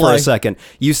 Fly back on the up for play. a second.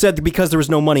 You said because there was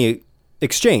no money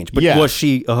exchanged, but Yeah. was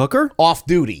she a hooker? off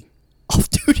duty. Off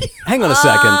duty. Hang on a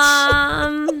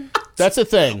second. That's a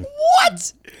thing.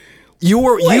 What?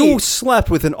 You slept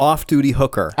with an off-duty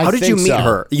hooker. I How did you think meet so.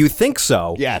 her? You think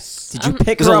so? Yes. Did you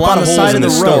pick There's her a up lot on of the holes side in of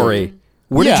this the road? story.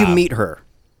 Where did Yeah. you meet her?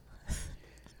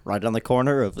 Right on the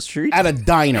corner of the street. At a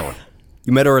diner.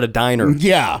 You met her at a diner.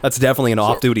 Yeah. That's definitely an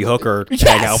off-duty hooker Yes.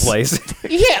 hangout place.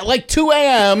 Yeah, like 2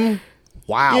 a.m.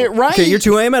 Wow. Yeah, right? Okay, you're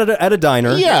 2 a.m. at a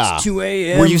diner. Yeah. 2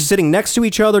 a.m. Were you sitting next to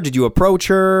each other? Did you approach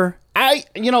her?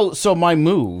 So my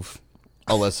move,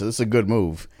 Alyssa, this is a good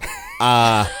move.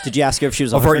 Did you ask her if she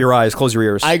was? Avert your eyes, close your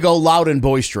ears. I go loud and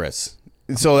boisterous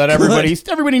so that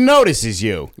everybody notices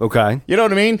you. Okay. You know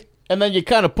what I mean? And then you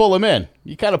kind of pull them in.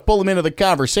 You kind of pull them into the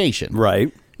conversation.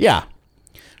 Right. Yeah.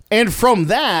 And from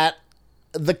that,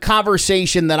 the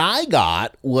conversation that I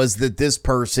got was that this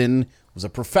person was a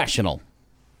professional.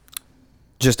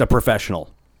 Just a professional.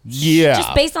 Yeah.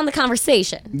 Just based on the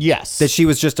conversation. Yes. That she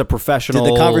was just a professional.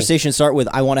 Did the conversation start with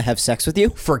 "I want to have sex with you"?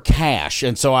 for cash.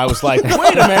 And so I was like,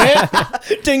 wait a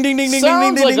minute. Ding ding ding ding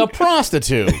Sounds ding like ding. a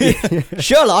prostitute.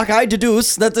 Sherlock, I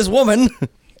deduce that this woman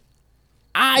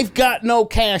I've got no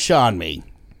cash on me.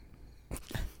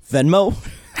 Venmo.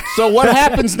 So what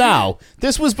happens now?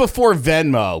 This was before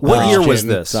Venmo. What year was Christian.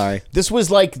 this? Sorry, This was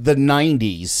like the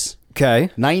 90s. Okay.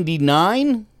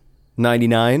 99?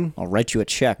 99. I'll write you a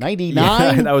check. 99?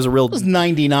 Yeah, that was a real. It was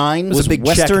 99. It was a big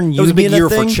Western check. It was a big Union a year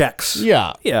for thing? checks.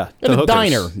 Yeah. Yeah. At the a hookers.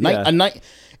 diner. Yeah.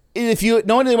 If you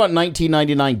know anything about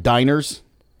 1999 diners.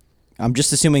 I'm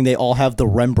just assuming they all have the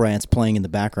Rembrandts playing in the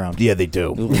background. Yeah, they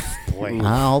do. Boy.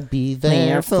 I'll be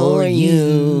There for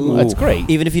you. That's great.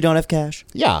 Even if you don't have cash.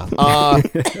 Yeah.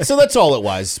 So that's all it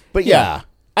was. But yeah,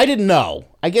 I didn't know.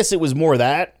 I guess it was more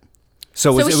that.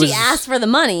 So, So it she was, asked for the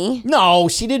money. No,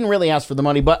 she didn't really ask for the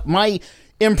money, but my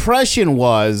impression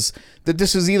was that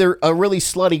this was either a really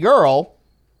slutty girl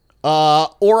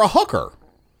or a hooker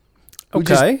who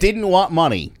Okay. just didn't want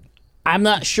money. I'm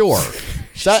not sure.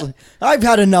 That- I've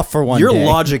had enough for one Your day.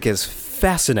 logic is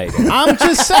fascinating. I'm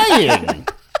just saying.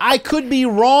 I could be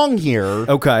wrong here.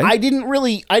 Okay.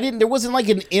 There wasn't like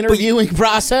an interviewing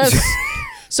process.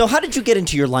 So how did you get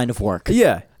into your line of work?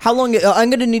 Yeah. How long? I'm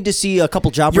going to need to see a couple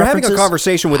job You're references. having a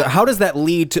conversation with her. How does that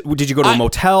lead to? Did you go to a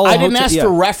motel? I didn't hotel? ask Yeah.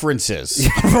 for references.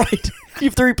 Right. You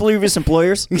have 3 previous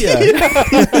employers? Yeah.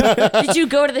 Did you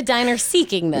go to the diner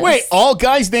seeking this? Wait, all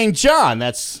guys named John.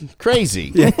 That's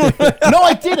crazy. No,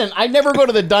 I didn't. I never go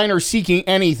to the diner seeking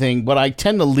anything, but I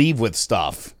tend to leave with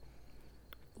stuff.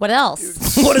 What else?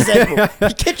 What is that?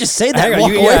 You can't just say that. Hang on,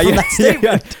 Walk away from that statement.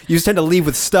 yeah. You just tend to leave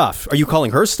with stuff. Are you calling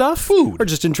her stuff? Food. Or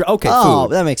just okay, Oh,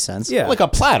 food. that makes sense. Yeah. Like a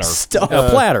platter. Stuff. A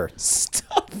platter.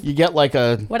 Stuff. You get like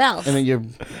a. What else? And then you.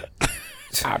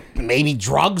 Maybe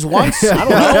drugs once. I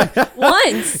don't know.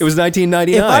 Once. It was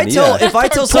 1999. If I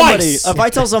tell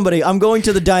Twice. somebody I'm going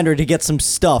to the diner to get some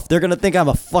stuff, they're gonna think I'm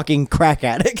a fucking crack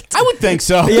addict. I would think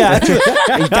so. Yeah,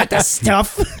 you got that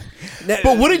stuff.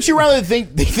 But wouldn't you rather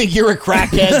think you're a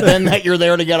crackhead than that you're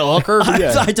there to get a hooker?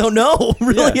 I don't know.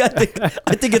 Really, I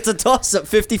think it's a toss up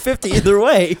 50-50 either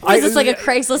way. Is this like a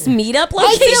Craigslist meetup I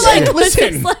location? feel like, What's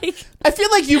this listen, like? I feel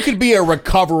like you could be a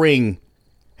recovering,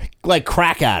 like,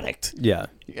 crack addict. Yeah.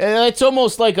 It's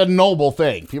almost like a noble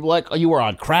thing. People are like, oh, you were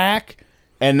on crack,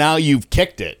 and now you've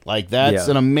kicked it. Like, that's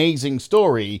Yeah. an amazing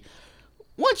story.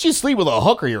 Once you sleep with a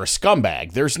hooker, you're a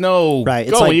scumbag. There's no Right,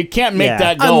 it's go. like- You can't make yeah.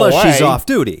 that go Unless away. she's off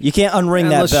duty. You can't unring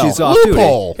Unless that bell. she's off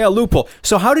Loophole. duty. Yeah, loophole.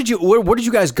 So how did you? Where did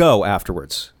you guys go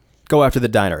afterwards? Go after the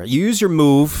diner. You use your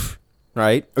move,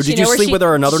 right? Or did you sleep with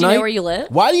her another she night? know where you live?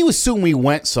 Why do you assume we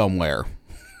went somewhere?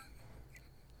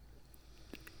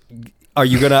 Are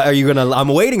you gonna? I'm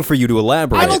waiting for you to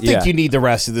elaborate. I don't think Yeah. you need the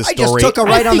rest of the I story. just took her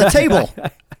right on the table.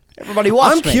 Everybody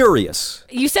watched I'm me. curious.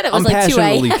 You said it was I'm like 2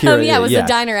 passionately a.m. curious, Yeah, was yeah. the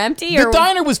diner empty? The or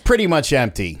diner was pretty much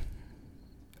empty.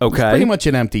 Okay. Pretty much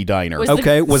an empty diner. was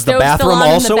Okay, was the stove still bathroom on in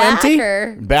the also back, empty?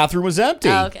 or- Bathroom was empty.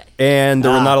 Oh, okay. And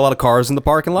there were not a lot of cars in the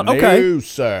parking lot. Okay. No,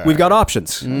 sir. We've got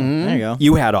options. There you go.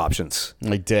 You had options.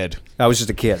 I did. I was just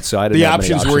a kid, so I didn't The have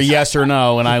many options were yes or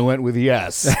no, and I went with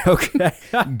yes. Okay.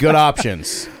 Good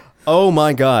options. Oh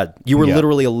my God. You were Yeah.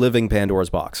 literally a living Pandora's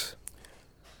box.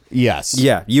 Yes.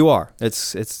 Yeah, you are.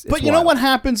 It's But you know wild. what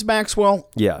happens, Maxwell?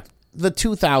 Yeah. The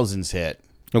 2000s hit,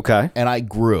 Okay. and I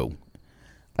grew.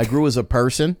 I grew as a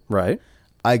person. Right.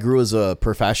 I grew as a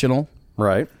professional.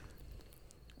 Right.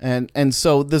 And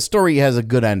so the story has a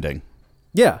good ending.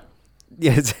 Yeah.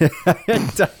 Yeah.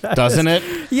 Doesn't it?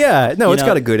 Yeah. No, You it's know,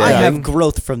 got a good I ending. have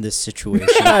growth from this situation.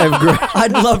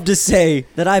 I'd love to say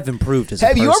that I've improved as a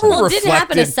Have you person. ever Well, it didn't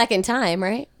happen a reflected- second time,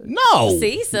 right? No.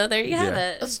 See, so there you have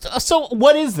it. So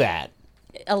what is that?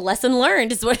 A lesson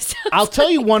learned is what it sounds I'll tell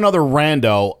you one other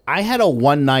rando. I had a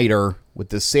one-nighter with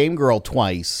the same girl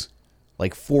twice,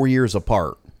 like 4 years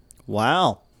apart.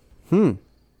 Wow.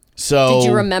 So Did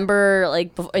you remember,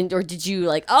 like, or did you,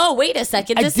 like, oh, wait a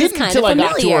second, I this didn't is kind until of I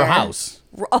familiar. got to her house.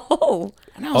 Oh.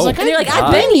 And I was like, And you're like, I've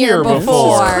I've been here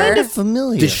before. Kind of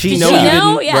familiar. Did she Did know she you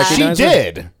know? didn't Yeah. recognize She her?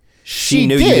 did. She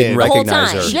knew you did. didn't The whole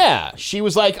recognize time. her. Yeah. She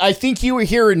was like, I think you were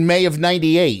here in May of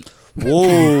 98.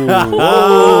 Whoa.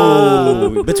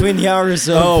 Whoa. Between the hours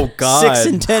of Oh, God. 6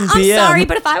 and 10 I'm p.m. sorry,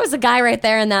 but if I was a guy right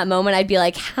there in that moment, I'd be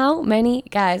like, how many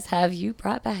guys have you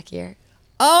brought back here?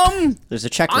 There's a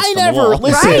checklist I on the never wall.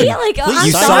 listen. Right? Like, I'm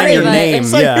You sorry, sign your but name.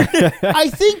 it's Yeah. I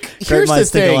think Great here's the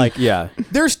minds think thing. alike. Yeah.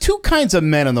 There's two kinds of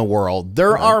men in the world.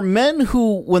 There are men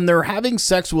who, when they're having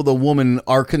sex with a woman,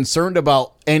 are concerned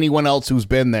about anyone else who's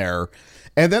been there.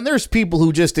 And then there's people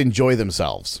who just enjoy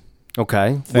themselves.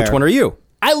 Okay. Fair. Which one are you?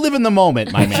 I live in the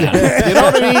moment, my man. You know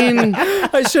what I mean?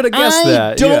 I should have guessed I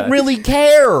that. don't yeah. really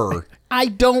care. I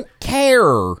don't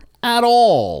care at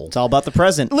all. It's all about the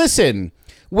present. Listen,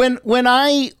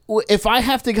 if I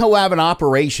have to go have an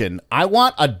operation, I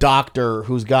want a doctor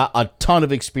who's got a ton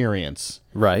of experience.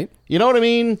 Right. You know what I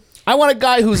mean? I want a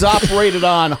guy who's operated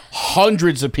on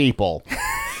hundreds of people.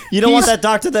 You don't want that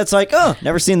doctor that's like, oh,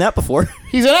 never seen that before.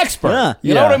 He's an expert. Yeah.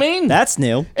 You know Yeah. what I mean? That's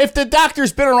new. If the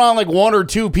doctor's been around like one or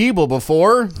two people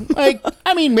before, like,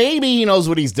 I mean, maybe he knows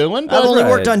what he's doing. I've But only Right.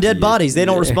 worked on dead bodies. They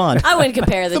don't respond. I wouldn't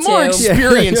compare the the two. more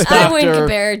experienced I wouldn't doctor.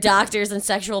 compare doctors and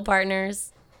sexual partners.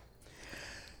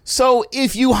 So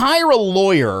if you hire a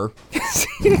lawyer,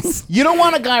 you don't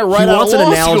want a guy right He out wants of an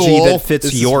law analogy school. that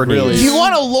fits your needs. You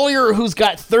want a lawyer who's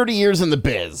got 30 years in the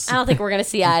biz. I don't think we're going to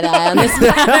see eye to eye on this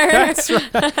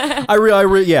matter. I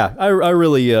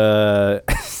really.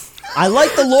 I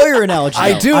like the lawyer analogy.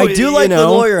 I do, I do you like the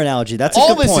know. lawyer analogy. That's a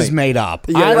All good this point. is made up.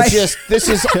 Yeah, right. This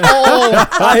is all.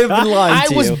 I have been lying I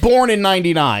to was you. born in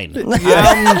 99.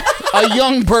 I'm a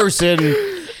young person.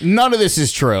 None of this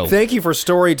is true. Thank you for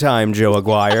story time, Joe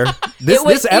Aguiar. It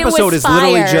was This episode is fire.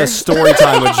 literally just story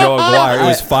time with Joe Aguiar. It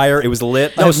was fire. It was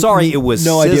lit. No, sorry, it was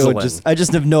no sizzling. idea. I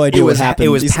just have no idea It was what happened. It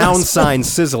was these pound last- sign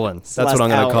sizzling. That's last what I'm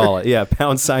going hour. to call it. Yeah,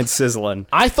 pound sign sizzling.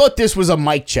 I thought this was a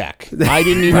mic check. I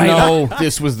didn't even know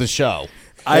this was the show.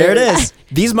 There it is.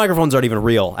 These microphones aren't even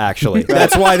real, actually.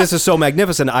 That's why this is so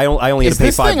magnificent. I only had Is to pay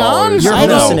this thing on? $5. You're I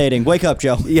know. hallucinating. Wake up,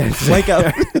 Joe. Yeah. Wake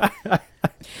up.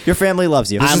 Your family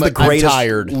loves you. This is I'm the greatest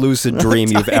tired. lucid dream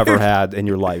you've ever had in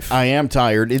your life. I am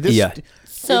tired. Yeah.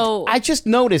 So I just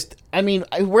noticed. I mean,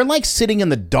 we're like sitting in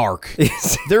the dark.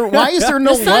 Why is there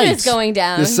no the sun lights? is going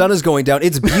down. The sun is going down.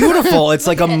 It's beautiful. It's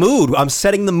like a mood. I'm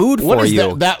setting the mood What for is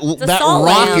you. that salt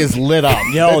rock lamp. is lit up.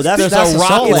 Yo, that's There's a rock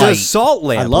salt It's lamp. a salt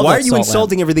lamp. I love Why that are you salt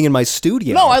insulting everything in my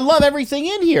studio? No, I love everything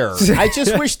in here. I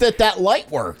just wish that light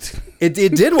worked. it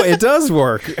did. It does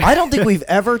work. I don't think we've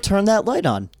ever turned that light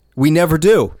on. We never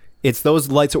do. It's those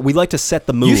lights. We like to set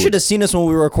the mood. You should have seen us when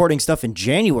we were recording stuff in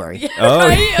January. Oh,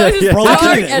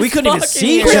 Bro, we couldn't even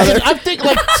see each other. I'm thinking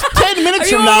like 10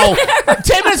 minutes Are from you now. over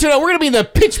 10 minutes from now, we're gonna be in the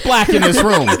pitch black in this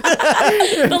room.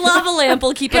 The lava lamp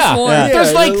will keep us warm.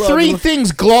 There's like I 3 love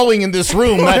things glowing in this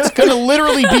room. That's gonna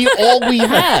literally be all we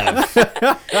have.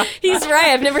 He's right.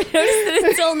 I've never noticed it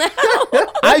until now.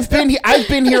 I've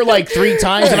been here like 3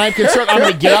 times, and I'm concerned I'm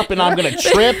gonna get up and I'm gonna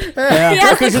trip. He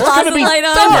has Because the it's gonna closet be light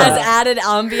on. dark. Has added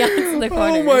ambiance in the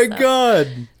corner. Oh my so god!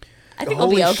 I think we'll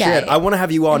be Holy okay. shit! I want to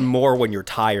have you on more when you're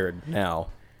tired. Now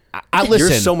Listen,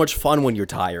 you're so much fun when you're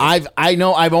tired. I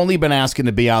know I've only been asking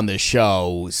to be on this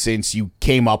show since you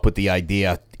came up with the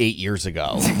idea 8 years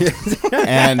ago.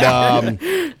 And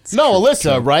no,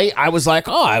 Alyssa, right? I was like,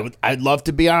 I'd love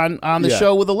to be on the Yeah.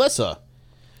 show with Alyssa.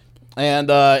 And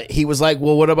he was like,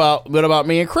 well, what about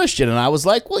me and Christian? And I was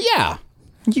like, well, yeah.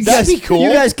 That'd be cool.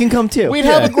 You guys can come too. We'd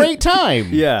have a great time.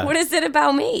 yeah. What is it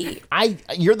about me?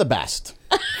 You're the best.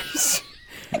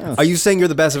 Are you saying you're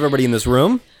the best of everybody in this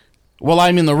room? Well,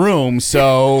 I'm in the room,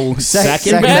 so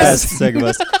second best. Second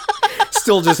best.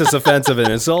 Still just as offensive and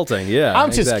insulting. Yeah.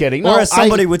 I'm just kidding. Or No, as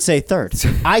somebody would say, third.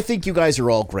 I think you guys are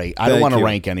all great. I don't Thank want to you.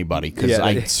 rank anybody because Yeah.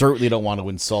 I certainly don't want to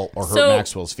insult or hurt So-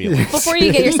 Maxwell's feelings. Before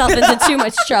you get yourself into too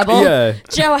much trouble, Yeah.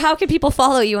 Joe, how can people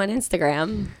follow you on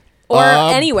Instagram? Or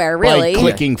anywhere, really? By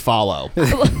clicking follow.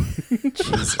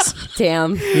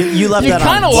 Damn. You left You that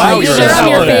kinda on. like You You're sure I'm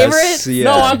your jealous. favorite? Yeah.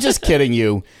 No, I'm just kidding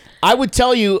you. I would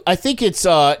tell you. I think it's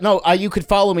you could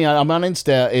follow me. I'm on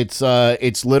Insta.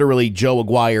 It's literally Joe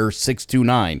Aguiar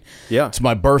 629. Yeah. It's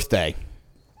my birthday.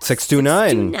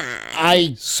 629.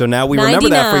 I So now we remember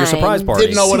that for your 99. surprise party.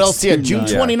 didn't know what else. Yeah, June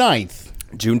 629. 29th.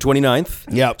 June 29th.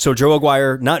 Yep. So Joe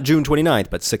Aguiar, not June 29th,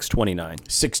 but 629.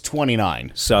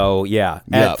 629. So yeah,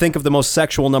 Yep. think of the most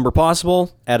sexual number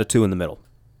possible. Add a 2 in the middle,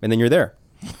 and then you're there,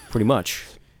 pretty much.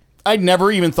 I'd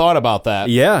never even thought about that.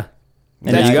 Yeah.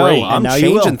 And That's there you go. great. I'm And now you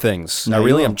changing will. things. Now I you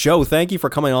really will. am. Joe, thank you for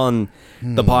coming on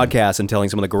the podcast and telling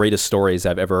some of the greatest stories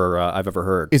I've ever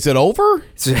heard. Is it over?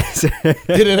 Did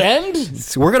it end?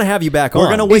 So we're gonna have you back on. We're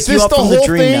gonna wake this you up the from the whole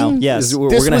dream now. thing? Yes. We're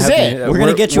This gonna was have it. We're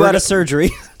gonna get you out of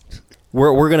surgery.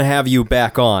 We're gonna have you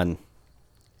back on.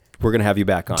 We're gonna have you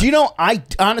back on. Do you know? I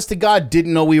honest to God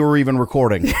didn't know we were even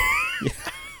recording.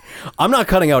 I'm not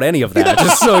cutting out any of that,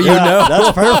 just so you know.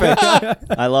 That's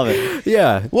perfect. I love it.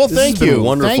 Yeah. Well, This thank has been you.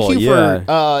 Wonderful. Thank you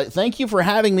yeah. thank you for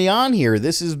having me on here.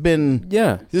 This has been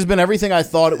everything I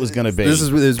thought it was going to be. This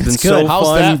has been good. so How's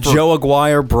fun. that for- Joe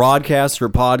Aguiar, broadcaster,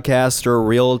 podcaster,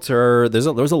 realtor. There's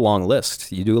a long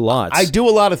list. You do a lot. I do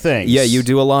a lot of things. Yeah, you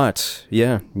do a lot.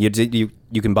 Yeah,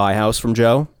 you can buy a house from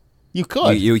Joe. You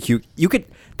could. You could.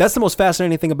 That's the most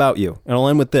fascinating thing about you. And I'll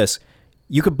end with this: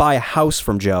 you could buy a house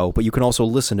from Joe, but you can also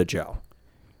listen to Joe.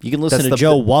 You can listen That's to the-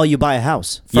 Joe while you buy a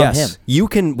house from Yes, him. you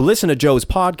can listen to Joe's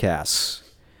podcasts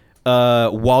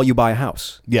while you buy a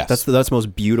house. Yes. that's the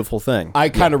most beautiful thing. I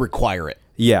kind of require it.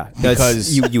 Yeah,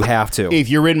 Because- you have to. If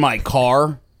you're in my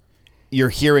car, you're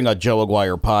hearing a Joe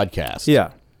Aguiar podcast.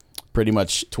 Yeah. Pretty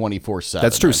much 24/7.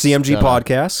 That's true. CMG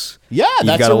podcasts. Yeah, You've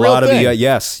that's got a a real lot thing. of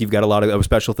yes. You've got a lot of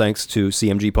special thanks to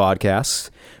CMG podcasts.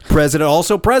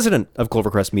 President of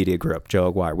Clovercrest Media Group,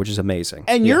 Joe Aguiar, which is amazing.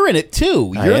 And you're in it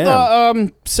too. I You're am.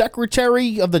 the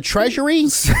Secretary of the Treasury.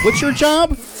 What's your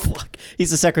job?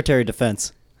 He's the Secretary of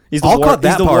Defense. He's the I'll war, cut that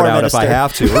he's the part war out if I minister.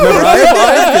 have to. Remember, I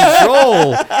have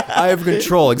control. I have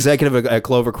control. Executive at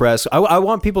Clovercrest. I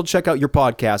want people to check out your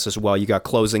podcast as well. You got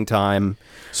Closing Time.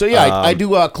 So yeah, I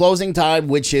do Closing Time,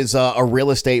 which is a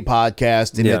real estate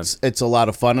podcast, and Yeah. it's a lot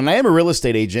of fun. And I am a real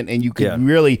estate agent, and you Yeah. can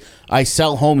really I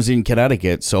sell homes in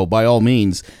Connecticut. So by all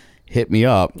means, hit me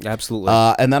up. Absolutely.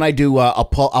 And then I do a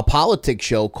politics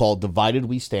show called Divided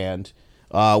We Stand,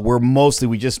 where mostly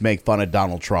we just make fun of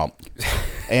Donald Trump.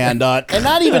 And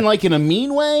not even like in a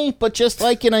mean way, but just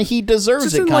like in a he deserves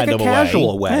Just it in kind like of a a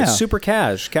casual way. Yeah. Super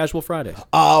casual Friday.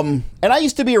 And I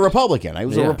used to be a Republican. I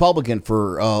was a Yeah. Republican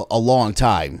for a long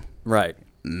time. Right.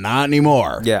 Not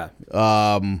anymore. Yeah.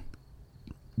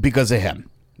 Because of him.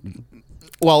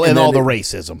 Well, and then all the it-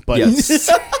 racism, but Yes.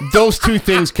 those two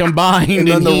things combined,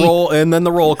 and then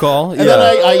the roll call. And then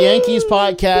a Yankees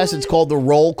podcast. It's called The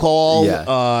Roll Call.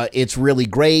 Yeah. It's really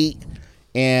great.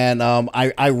 And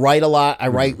I write a lot.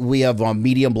 We have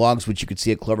Medium blogs, which you can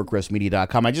see at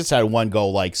clevercrestmedia.com. I just had one go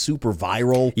like super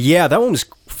viral. Yeah, that one was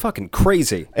fucking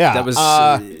crazy. Yeah, that was.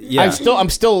 Yeah, I'm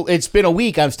still. It's been a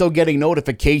week. I'm still getting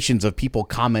notifications of people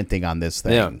commenting on this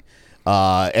thing.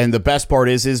 Yeah. And the best part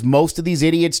is most of these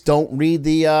idiots don't read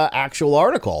the actual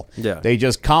article. Yeah, they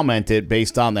just comment it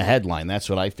based on the headline. That's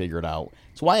what I figured out.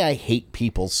 It's why I hate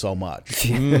people so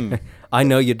much. I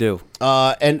know you do.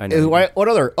 What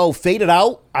other? Oh, Faded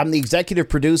Out. I'm the executive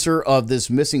producer of this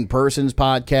missing persons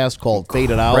podcast called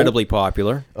Faded Out. Incredibly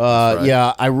popular. Right.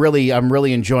 Yeah, I'm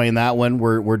really enjoying that one.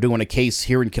 We're doing a case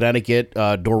here in Connecticut.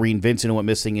 Doreen Vincent went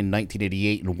missing in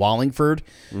 1988 in Wallingford.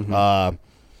 Mm-hmm.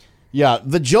 Yeah,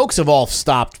 the jokes have all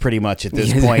stopped pretty much at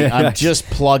this point. I'm just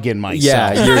plugging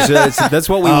myself. Yeah, that's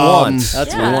what we want.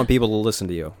 We want people to listen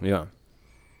to you. Yeah.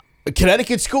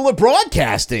 Connecticut School of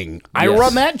Broadcasting. I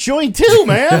run that joint too,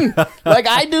 man. Like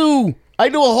I do a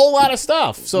whole lot of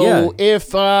stuff. So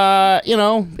if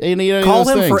any call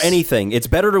him things. for anything. It's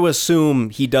better to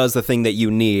assume he does the thing that you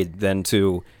need than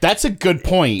to. That's a good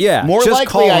point. Yeah, more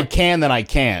likely I can than I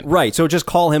can't. Right. So just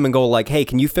call him and go like, "Hey,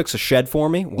 can you fix a shed for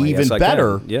me?" Well, even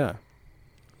better. Yeah.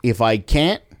 If I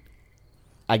can't,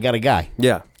 I got a guy.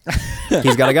 Yeah.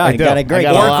 He's got a guy. I got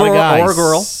a lot of guys. Or a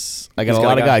girl. I got a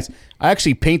lot of guys. I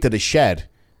actually painted a shed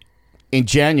in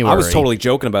January. I was totally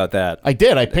joking about that. I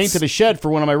did. I painted a shed for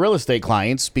one of my real estate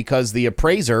clients because the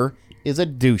appraiser is a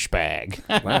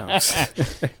douchebag. Wow.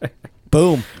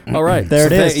 Boom. All right. There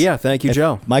it is. Yeah, thank you,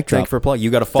 Joe. Mic drop. Thank you for plug.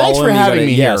 You got to follow Thanks him. for having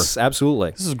me here. Yes,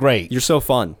 absolutely. This is great. You're so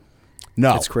fun.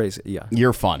 No. It's crazy. Yeah.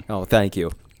 You're fun. Oh, thank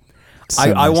you. So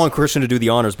I nice. want Christian to do the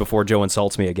honors before Joe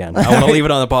insults me again. I want to leave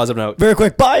it on a positive note. Very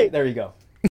quick. Bye. There you go.